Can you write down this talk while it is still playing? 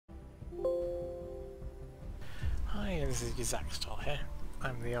this is Gatecrasher here.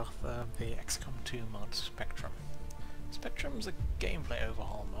 I'm the author of the XCOM 2 mod Spectrum. Spectrum's a gameplay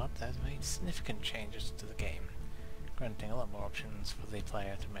overhaul mod that has made significant changes to the game, granting a lot more options for the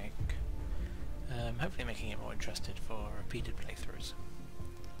player to make, hopefully making it more interested for repeated playthroughs.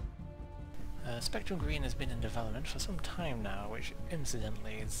 Spectrum Green has been in development for some time now, which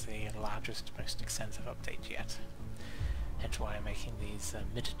incidentally is the largest, most extensive update yet. Hence why I'm making these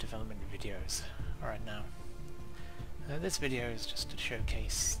mid-development videos right now. This video is just to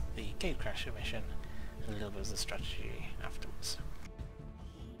showcase the Gatecrasher mission and a little bit of the strategy afterwards.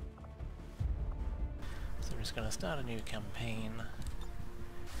 So I'm just going to start a new campaign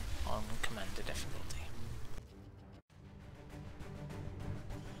on Commander difficulty.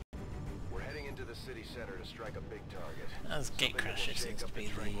 We're heading into the city center to strike a big target. As Gatecrasher seems to be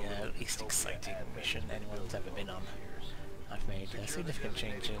the least exciting mission anyone's ever been on. I've made significant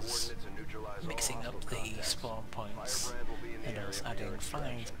changes, mixing up the spawn points and also adding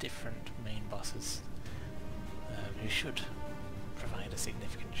 5 different main bosses who should provide a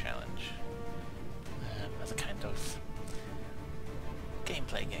significant challenge as a kind of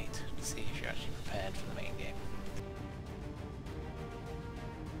gameplay gate to see if you're actually prepared for the main game.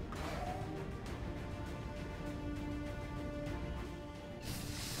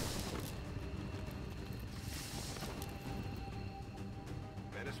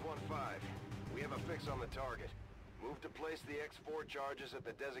 We have a fix on the target. Move to place the X4 charges at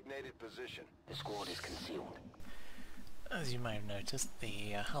the designated position. The squad is concealed. As you may have noticed,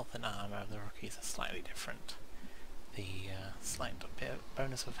 the health and armor of the rookies are slightly different. The slight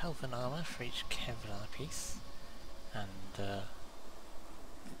bonus of health and armor for each Kevlar piece, and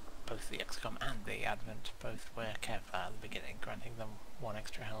both the XCOM and the Advent both wear Kevlar at the beginning, granting them 1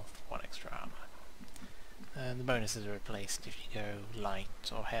 extra health, 1 extra armor. The bonuses are replaced if you go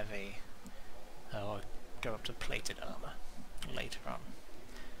light or heavy, or go up to plated armor later on.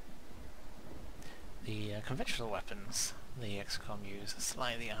 The conventional weapons the XCOM use are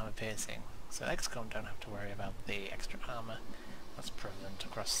slightly armor piercing, so XCOM don't have to worry about the extra armor that's prevalent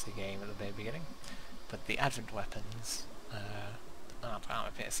across the game at the very beginning, but the Advent weapons aren't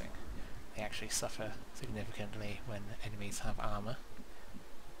armor piercing. They actually suffer significantly when enemies have armor.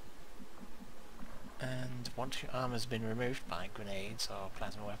 And once your armor's been removed by grenades or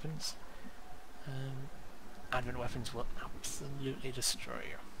plasma weapons, Advent weapons will absolutely destroy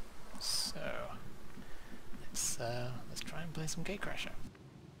you. So let's try and play some Gatecrasher.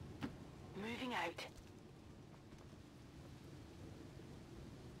 Moving out.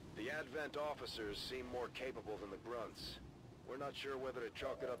 The Advent officers seem more capable than the grunts. We're not sure whether to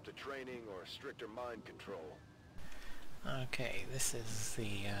chalk it up to training or stricter mind control. Okay, this is the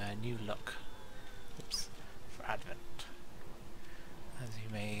new look. Oops, for Advent. As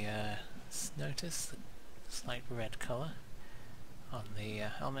you may notice, the slight red colour on the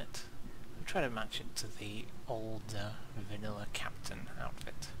helmet. I'll try to match it to the old vanilla Captain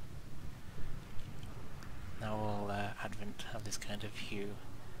outfit. Now all Advent have this kind of hue,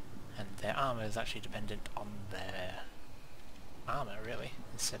 and their armour is actually dependent on their armour really,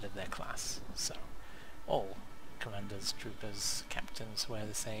 instead of their class. So all commanders, troopers, captains wear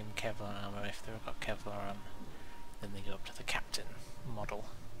the same Kevlar armour if they've got Kevlar on. Then they go up to the captain model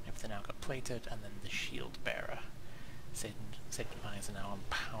if they now got plated, and then the shield bearer signifies a now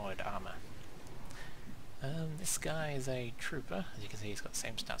empowered armour. This guy is a trooper. As you can see, he's got the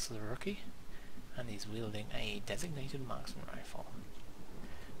same stats as a rookie, and he's wielding a designated marksman rifle.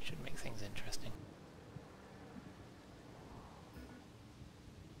 Should make things interesting.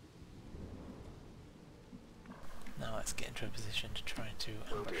 Now let's get into a position to try to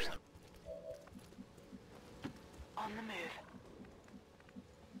ambush them. On the move.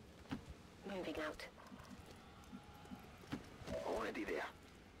 Moving out. Already there.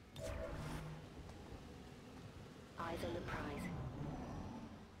 Eyes on the prize.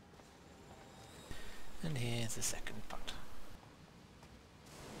 And here's the second part.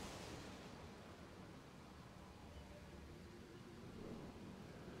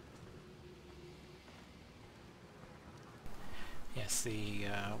 Yes, the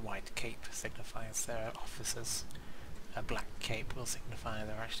white cape signifies they're officers. A black cape will signify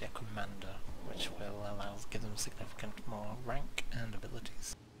they're actually a commander, which will give them significant more rank and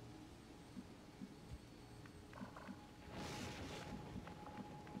abilities.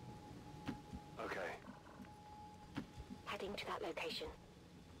 Okay. Heading to that location.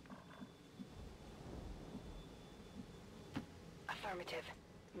 Affirmative.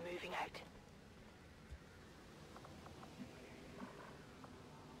 Moving out.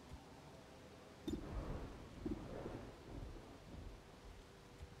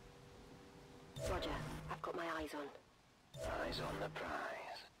 Roger. I've got my eyes on. Eyes on the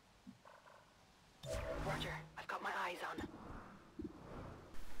prize. Roger, I've got my eyes on.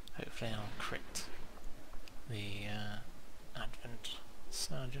 Hopefully I'll crit the Advent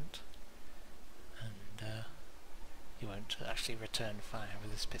Sergeant, and he won't actually return fire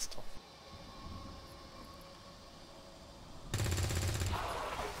with his pistol.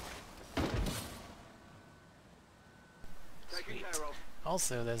 Sweet.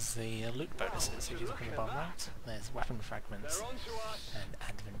 Also, there's the loot bonuses. If you look in the bottom right, there's weapon fragments and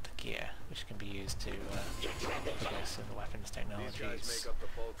Advent gear, which can be used to progress in the weapons technologies,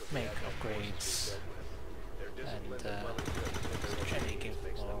 make upgrades, and generally give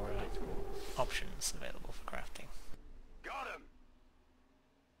more options available for crafting. Got him.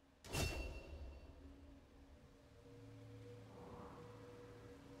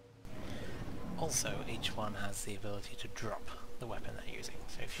 Also, each one has the ability to drop the weapon they're using.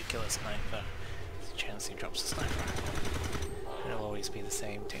 So if you kill a sniper, there's a chance he drops a sniper rifle. It'll always be the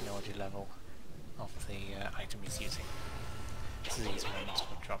same technology level of the item he's using. So these ones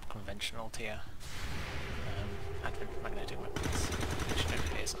will drop conventional tier Advent magnetic weapons, which don't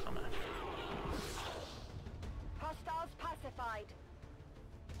pierce armor. Hostiles pacified.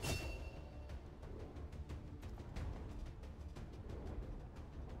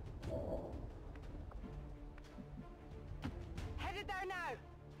 Headed there now.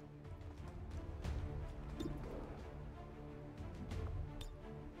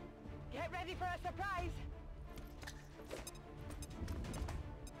 Get ready for a surprise.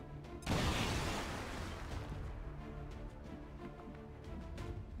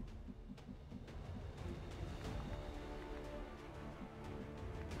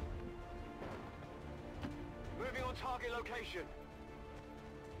 Moving on target location.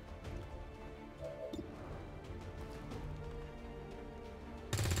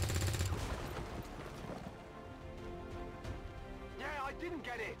 Yeah, I didn't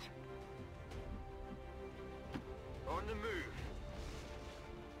get it. On the move.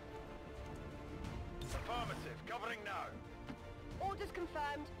 Affirmative, covering now. Orders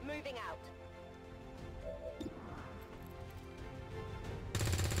confirmed. Moving out.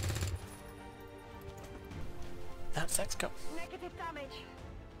 That's XCOM. Negative damage.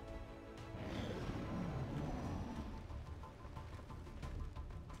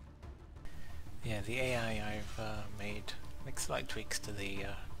 Yeah, the AI I've made makes slight tweaks to the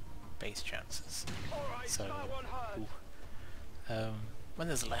base chances. So, when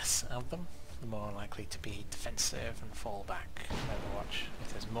there's less of them, the more likely to be defensive and fall back in Overwatch.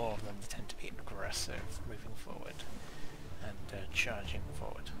 If there's more of them, they tend to be aggressive, moving forward and charging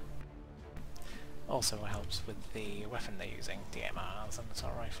forward. Also helps with the weapon they're using, DMRs and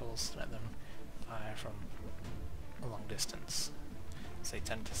assault rifles, let them fire from a long distance, so they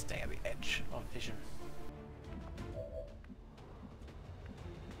tend to stay at the edge of vision.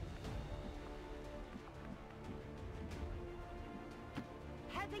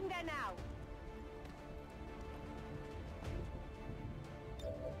 Heading there now.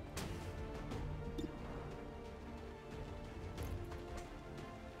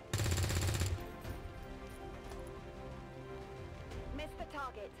 Missed the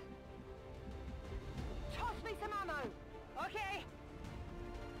target. Toss me some ammo. Okay.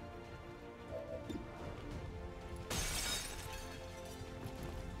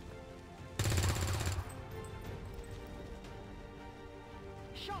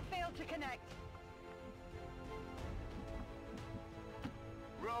 Shot failed to connect.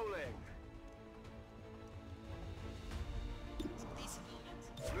 Rolling.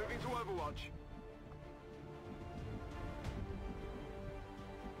 Moving to Overwatch.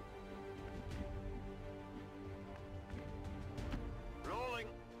 Rolling.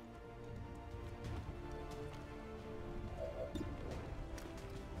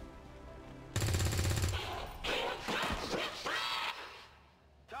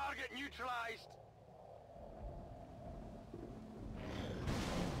 Target neutralized.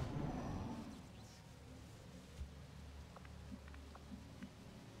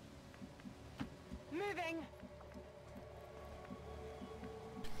 Moving.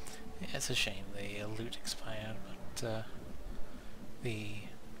 Yeah, it's a shame the loot expired, but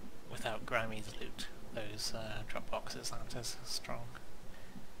without Grammy's loot, those drop boxes aren't as strong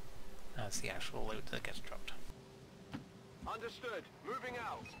as the actual loot that gets dropped. Understood. Moving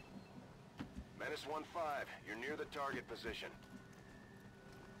out. Menace 1-5. You're near the target position.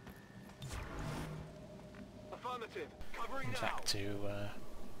 Affirmative. Covering In now. fact, to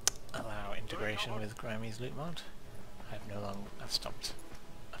allow integration with Grammy's loot mod, I've stopped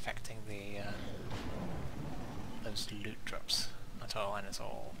affecting the those loot drops at all, and it's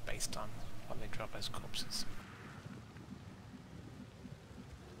all based on what they drop as corpses.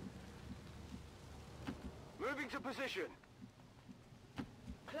 to position.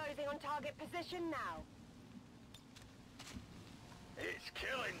 Closing on target position now. It's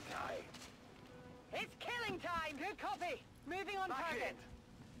killing time. It's killing time! Good copy! Moving on Back target.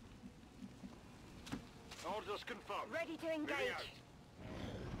 in. Orders confirmed. Ready to Moving engage. out.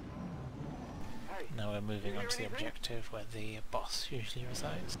 Hey, Now we're moving you on hear to the anything? objective where the boss usually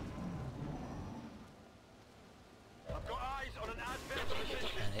resides. I've got eyes on an advent position.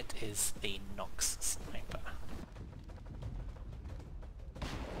 And it is the Nox Sniper.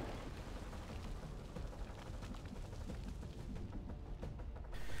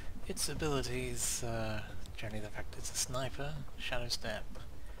 Its abilities, generally the fact it's a sniper, shadow step,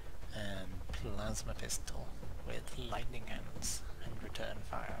 and plasma pistol with lightning hands and return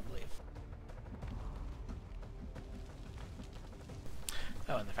fire, I believe.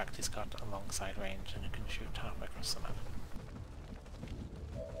 Oh, and the fact it's got a long side range and it can shoot halfway across the map.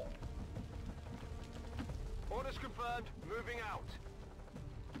 Orders confirmed. Moving out.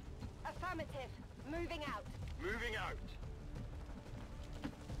 Affirmative. Moving out. Moving out.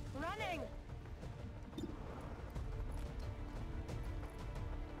 Running!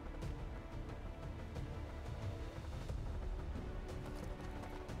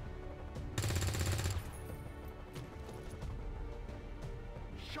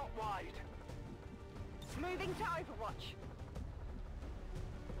 Shot wide. Moving to Overwatch.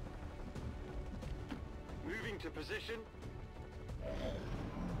 Moving to position.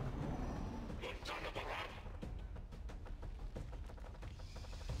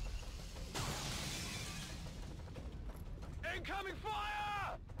 Incoming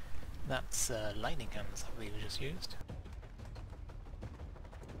fire! That's lightning guns, I believe we just used.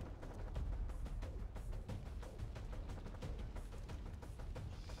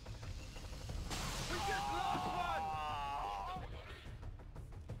 We just lost one!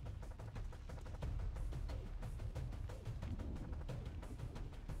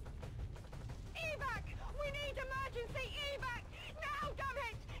 Evac! We need emergency evac! Now, damn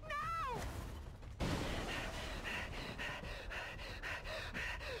it! Now!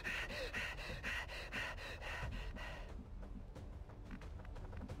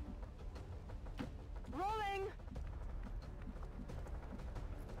 Rolling!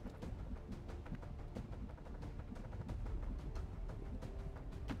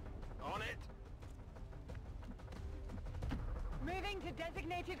 On it. Moving to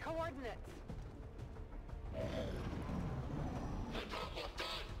designated coordinates.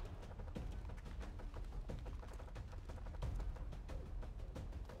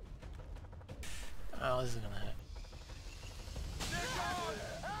 Oh, this is gonna hurt.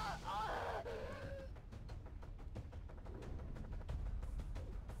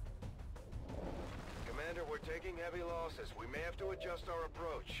 Commander, we're taking heavy losses. We may have to adjust our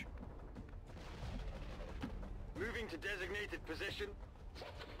approach. Moving to designated position.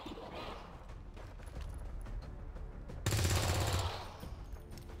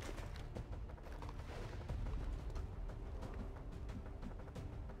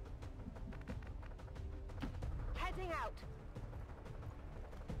 Heading out.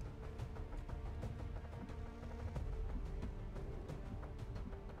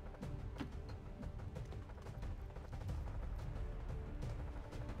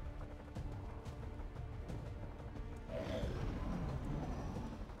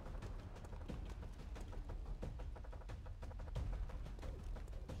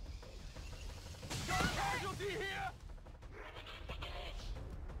 Casualty here!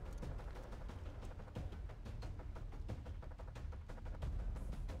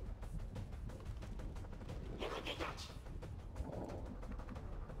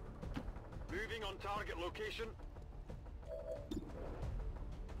 Moving on target location.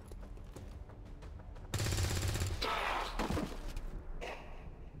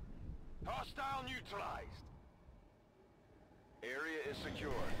 Hostile neutralized. Area is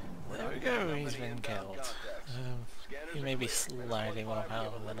secure. There we go, he's been killed. He may be slightly more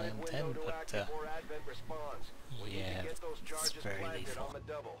powerful than I intend, but yeah, it's very lethal.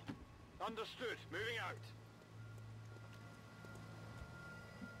 Understood. Moving out.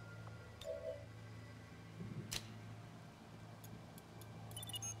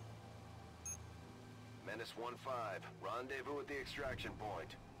 Menace 1-5. Rendezvous at the extraction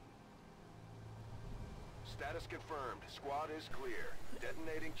point. Status confirmed. Squad is clear.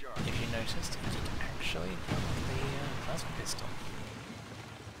 Detonating charge. If you noticed, it did actually drop the plasma pistol.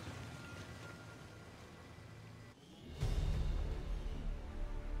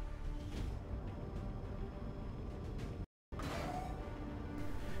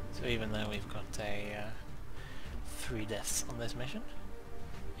 So even though we've got a 3 deaths on this mission,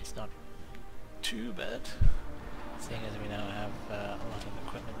 it's not too bad. seeing as we now have a lot of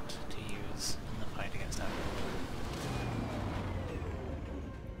equipment to use in the fight against that.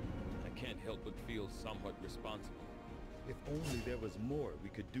 I can't help but feel somewhat responsible. If only there was more we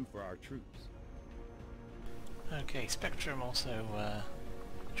could do for our troops. Okay, Spectrum also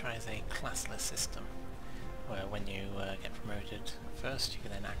tries a classless system, where when you get promoted first you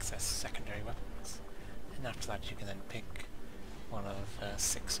can then access secondary weapons, and after that you can then pick one of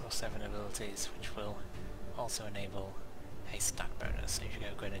 6 or 7 abilities which will also enable a stat bonus. So if you go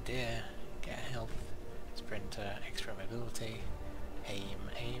Grenadier, get health, Sprinter, extra mobility,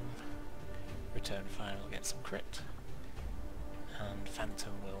 aim, Return Fire will get some crit, and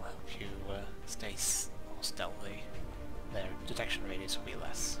Phantom will help you stay more stealthy. Their detection radius will be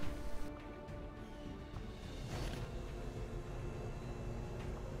less.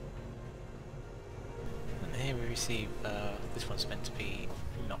 And here we receive, this one's meant to be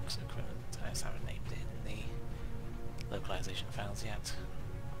Nox equipment. I just haven't named it in the localization files yet.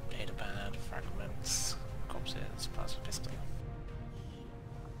 Data pad, fragments, corpses, plasma pistol.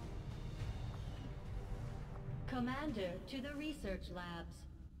 Commander, to the research labs.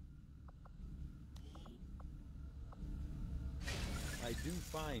 I do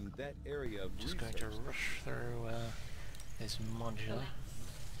find that area of Just research... going to rush through this modular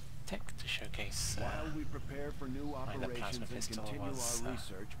tech to showcase While we prepare for new why the operations plasma and pistol continue was our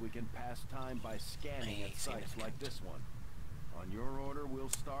research, we can pass time by scanning a at sites like significant this one. On your order, we'll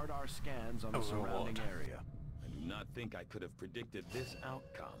start our scans on the surrounding area. I do not think I could have predicted this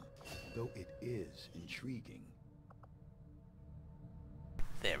outcome. Though it is intriguing.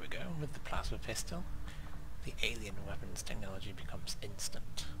 There we go, with the plasma pistol. The alien weapons technology becomes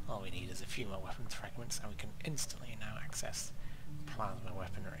instant. All we need is a few more weapons fragments and we can instantly now access plasma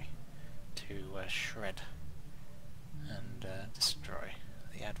weaponry to shred and destroy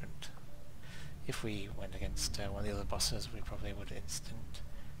the Advent. If we went against one of the other bosses, we probably would instant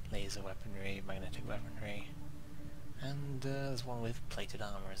laser weaponry, magnetic weaponry, and there's one with plated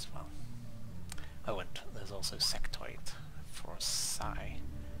armor as well. Oh, and there's also sectoid for psionics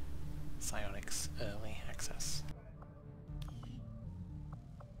early access.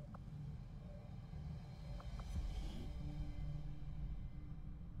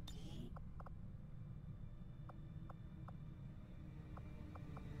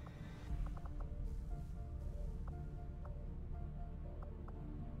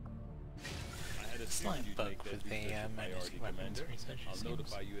 Slight bug with the magnetic weapons research, I'll it seems.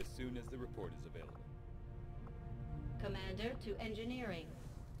 notify you as soon as the report is available. Commander, to engineering.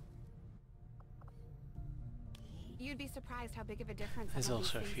 You'd be surprised how big of a difference There's some of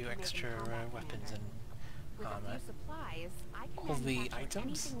these also a things few can make in extra combat, weapons Commander. and With a armor. few supplies, I can All the manufacture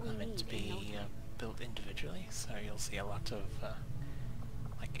items anything we are meant to need in no be time. built individually, so you'll see a lot of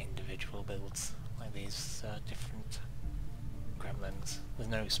like individual builds, like these different gremlins. There's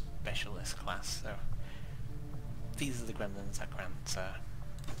no specialist class, so these are the gremlins that grant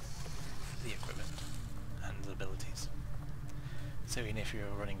the equipment and the abilities. So even if you're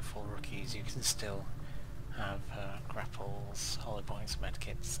running full rookies, you can still have grapples, hollow points,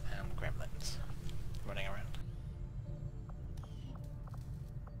 medkits, and gremlins running around.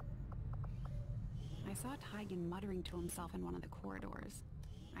 I saw Tygan muttering to himself in one of the corridors.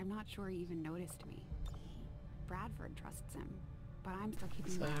 I'm not sure he even noticed me. Bradford trusts him, but I'm still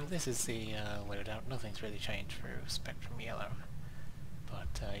keeping So my eyes this is the loadout. Nothing's really changed through Spectrum Yellow,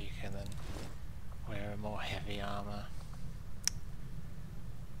 but you can then wear a more heavy armor.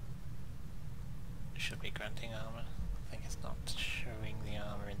 Should be granting armor. I think it's not showing the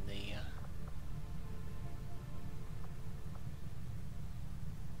armor in the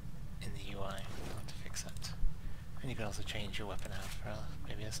UI. I'll have to fix that. And you can also change your weapon out for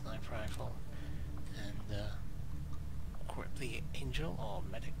maybe a sniper rifle and equip the Angel or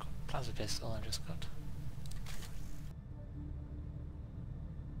Medic plasma pistol I've just got.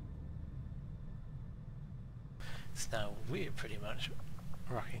 So now we're pretty much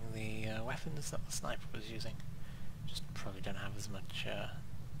rocking the weapons that the sniper was using. Just probably don't have as much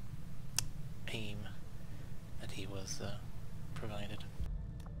aim that he was provided.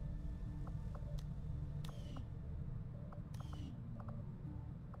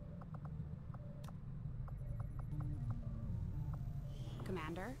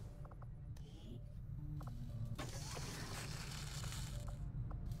 Commander?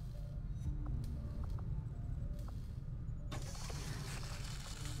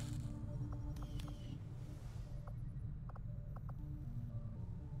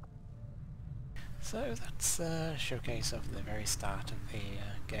 So that's a showcase of the very start of the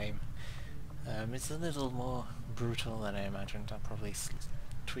game. It's a little more brutal than I imagined. I'll probably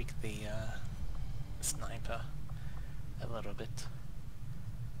tweak the sniper a little bit.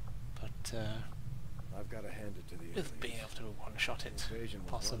 But I've got to hand it to the with being able to one-shot it,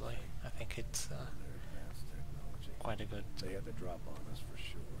 possibly, I think it's quite a good They had the drop on us for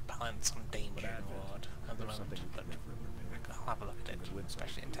sure. balance on danger ward at the moment, but I'll have a look at it,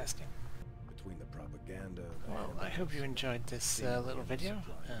 especially in testing. Between the propaganda, Well, I hope you enjoyed this little video,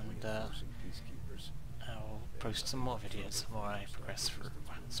 and I'll post some more videos the more I progress through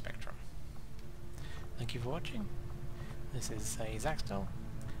Spectrum. Thank you for watching. This is Zaxdell.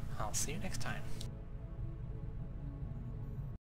 I'll see you next time.